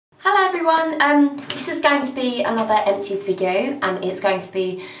everyone, this is going to be another Empties video, and it's going to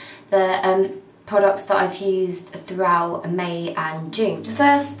be the products that I've used throughout May and June. The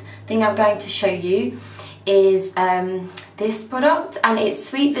first thing I'm going to show you is this product, and it's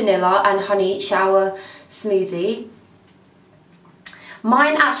Sweet Vanilla and Honey Shower Smoothie.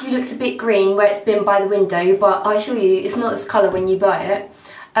 Mine actually looks a bit green where it's been by the window, but I assure you it's not this colour when you buy it.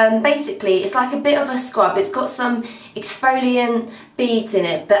 Basically, it's like a bit of a scrub. It's got some exfoliant beads in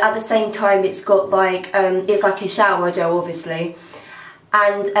it, but at the same time it's got like, it's like a shower gel obviously.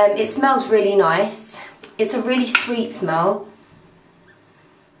 And it smells really nice. It's a really sweet smell.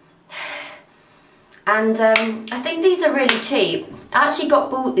 And I think these are really cheap. I actually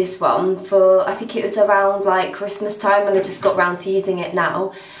bought this one for, I think it was around like Christmas time, and I just got round to using it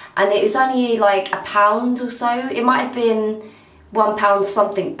now. And it was only like £1 or so. It might have been £1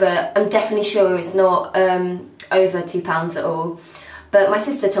 something, but I'm definitely sure it's not over £2 at all. But my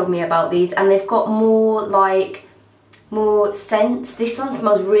sister told me about these, and they've got more scents. This one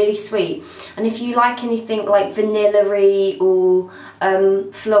smells really sweet, and if you like anything like vanilla-y or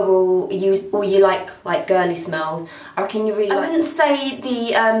floral, or you like girly smells, I reckon you really like. I wouldn't say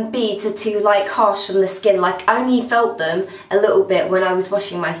the beads are too like harsh on the skin. Like, I only felt them a little bit when I was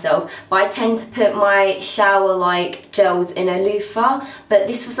washing myself, but I tend to put my shower like gels in a loofah, but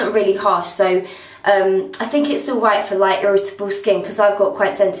this wasn't really harsh, so I think it's alright for like irritable skin, because I've got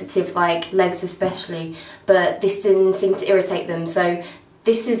quite sensitive like legs especially, but this didn't seem to irritate them, so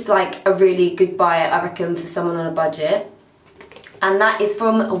this is like a really good buy, I reckon, for someone on a budget. And that is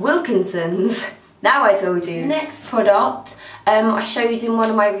from Wilkinson's. Now I told you. Next product I showed in one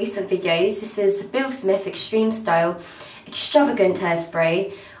of my recent videos. This is Bill Smith Extreme Style Extravagant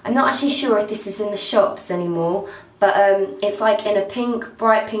Hairspray. I'm not actually sure if this is in the shops anymore, but it's like in a pink,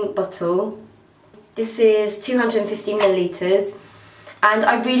 bright pink bottle. This is 250 millilitres, and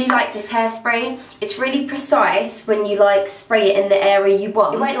I really like this hairspray. It's really precise when you like spray it in the area you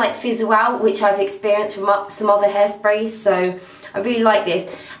want. It won't like fizzle out, which I've experienced from some other hairsprays, so I really like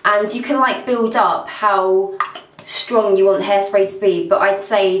this. And you can like build up how strong you want the hairspray to be, but I'd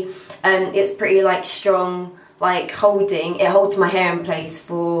say it's pretty like strong, like it holds my hair in place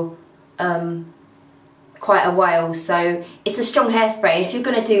for quite a while, so it's a strong hairspray. If you're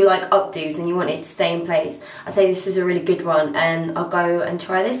going to do like updos and you want it to stay in place, I'd say this is a really good one, and I'll go and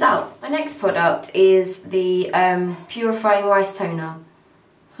try this out. My next product is the Purifying Rice Toner.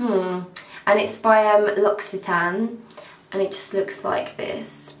 And it's by L'Occitane, and it just looks like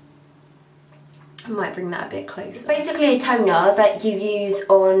this. I might bring that a bit closer. It's basically a toner that you use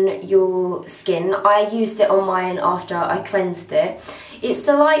on your skin. I used it on mine after I cleansed it. It's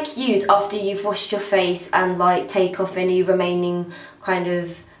to like use after you've washed your face and like take off any remaining kind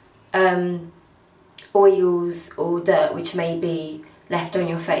of oils or dirt which may be left on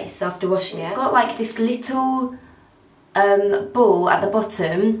your face after washing it. It's got like this little ball at the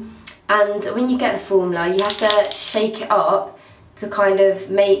bottom, and when you get the formula you have to shake it up to kind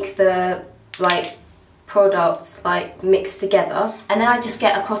of make the like products like mix together. And then I just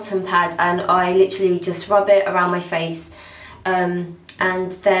get a cotton pad and I literally just rub it around my face,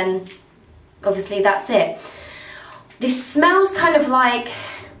 and then obviously that's it. This smells kind of like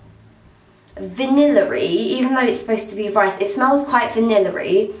vanilla-y, even though it's supposed to be rice. It smells quite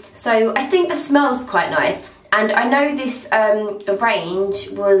vanilla-y, so I think the smell's quite nice. And I know this range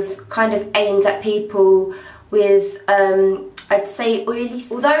was kind of aimed at people with I'd say oily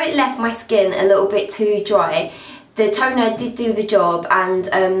skin. Although it left my skin a little bit too dry, the toner did do the job, and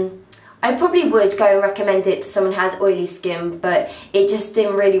I probably would go and recommend it to someone who has oily skin, but it just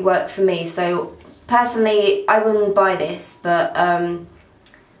didn't really work for me. So personally, I wouldn't buy this, but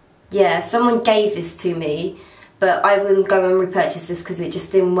yeah, someone gave this to me, but I wouldn't go and repurchase this because it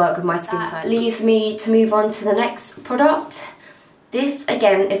just didn't work with my skin type. That leaves me to move on to the next product. This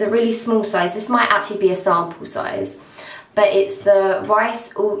again is a really small size. This might actually be a sample size, but it's the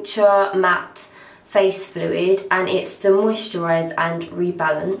Rice Ultra Matte Face Fluid, and it's to moisturise and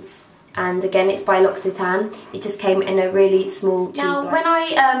rebalance. And again, it's by L'Occitane. It just came in a really small tube. Now, when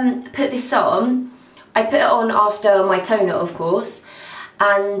I put this on, I put it on after my toner, of course,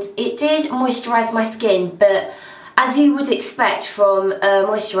 and it did moisturise my skin, but as you would expect from a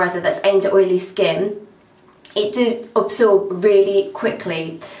moisturiser that's aimed at oily skin, it did absorb really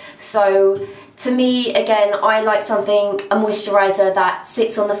quickly. So to me, again, I like a moisturiser that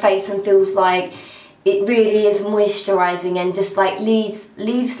sits on the face and feels like it really is moisturising, and just like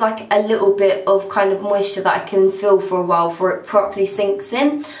leaves like a little bit of kind of moisture that I can feel for a while before it properly sinks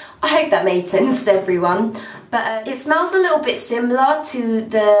in. I hope that made sense to everyone. But it smells a little bit similar to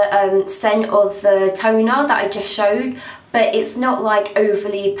the scent of the toner that I just showed, but it's not like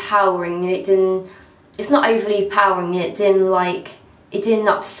overly powering. It's not overly powering. It didn't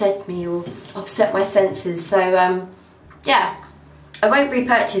upset me or upset my senses. So yeah, I won't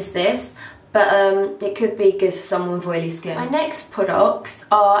repurchase this, but it could be good for someone with oily skin. My next products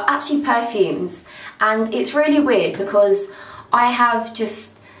are actually perfumes, and it's really weird because I have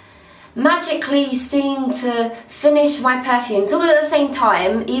just magically seemed to finish my perfumes all at the same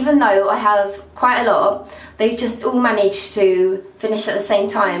time. Even though I have quite a lot, they've just all managed to finish at the same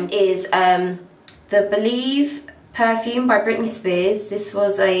time. This is the Believe perfume by Britney Spears. This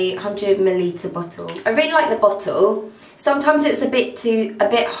was a 100ml bottle. I really like the bottle. Sometimes it was a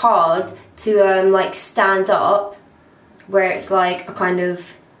bit hard to like stand up, where it's like a kind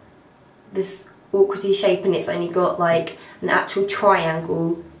of this awkwardy shape, and it's only got like an actual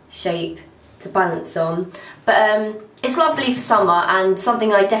triangle shape to balance on. But it's lovely for summer and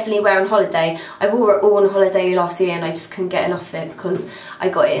something I definitely wear on holiday. I wore it all on holiday last year and I just couldn't get enough of it because I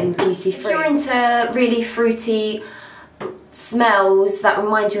got it in duty free. If you're into really fruity smells that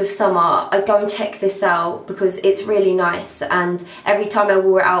remind you of summer, I'd go and check this out because it's really nice, and every time I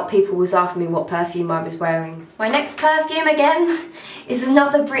wore it out people was asking me what perfume I was wearing. My next perfume again is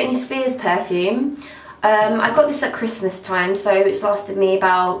another Britney Spears perfume. I got this at Christmas time, so it's lasted me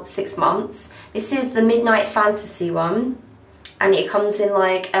about 6 months. This is the Midnight Fantasy one, and it comes in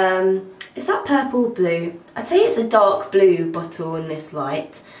like, is that purple or blue? I'd say it's a dark blue bottle in this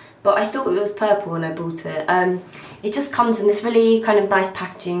light, but I thought it was purple when I bought it. It just comes in this really kind of nice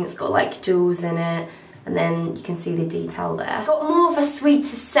packaging. It's got like jewels in it, and then you can see the detail there. It's got more of a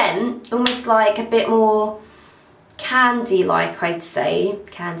sweeter scent, almost like a bit more candy-like, I'd say.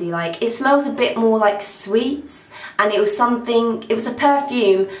 Candy-like. It smells a bit more like sweets, and it was a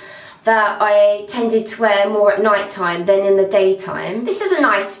perfume that I tended to wear more at night time than in the daytime. This is a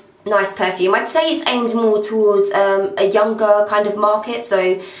nice perfume. I'd say it's aimed more towards a younger kind of market,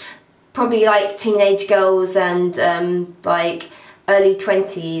 so probably like teenage girls and like early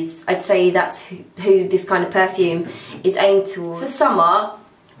 20s. I'd say that's who this kind of perfume is aimed towards. For summer,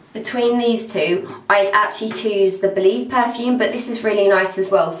 between these two, I'd actually choose the Believe perfume, but this is really nice as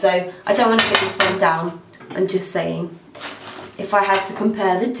well, so I don't want to put this one down. I'm just saying, if I had to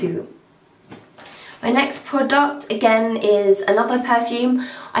compare the two. My next product, again, is another perfume.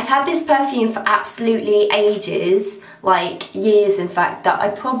 I've had this perfume for absolutely ages, like years in fact, that I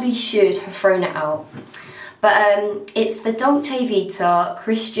probably should have thrown it out. But it's the Dolce Vita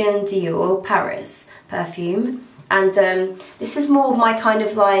Christian Dior Paris perfume. And this is more of my kind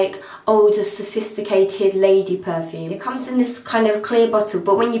of like older, sophisticated lady perfume. It comes in this kind of clear bottle,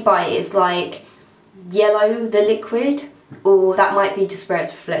 but when you buy it, it's like yellow, the liquid, or that might be just where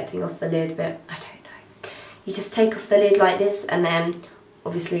it's reflecting off the lid, but I don't know. You just take off the lid like this, and then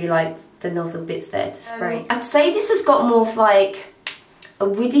obviously like the nozzle bits there to spray. I'd say this has got more of like a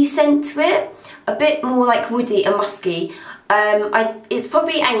woody scent to it, a bit more like woody and musky. It's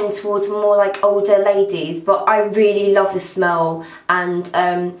probably aimed towards more like older ladies, but I really love the smell, and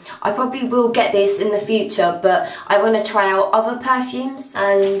I probably will get this in the future, but I want to try out other perfumes.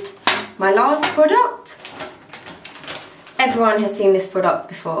 And my last product, everyone has seen this product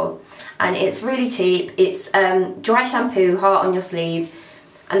before, and it's really cheap. It's dry shampoo, heart on your sleeve,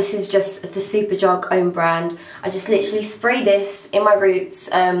 and this is just the Superdrug own brand. I just literally spray this in my roots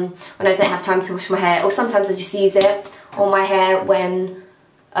when I don't have time to wash my hair, or sometimes I just use it on my hair when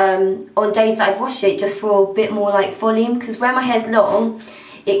on days that I've washed it, just for a bit more like volume, because where my hair's long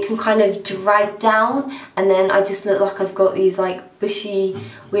it can kind of drag down, and then I just look like I've got these like bushy,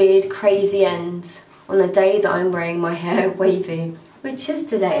 weird, crazy ends on the day that I'm wearing my hair wavy, which is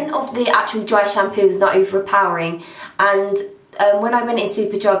today. The of the actual dry shampoo was not overpowering, and when I went in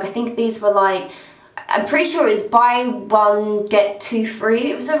Superdrug, I think these were like, I'm pretty sure it was buy one get two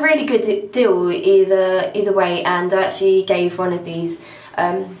free. It was a really good deal either way, and I actually gave one of these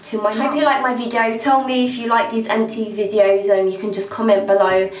to my mum. I hope you like my video. Tell me if you like these empty videos, you can just comment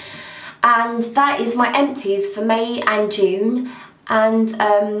below. And that is my empties for May and June, and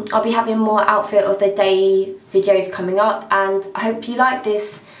I'll be having more outfit of the day videos coming up, and I hope you like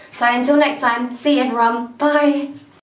this. So until next time, see you everyone, bye!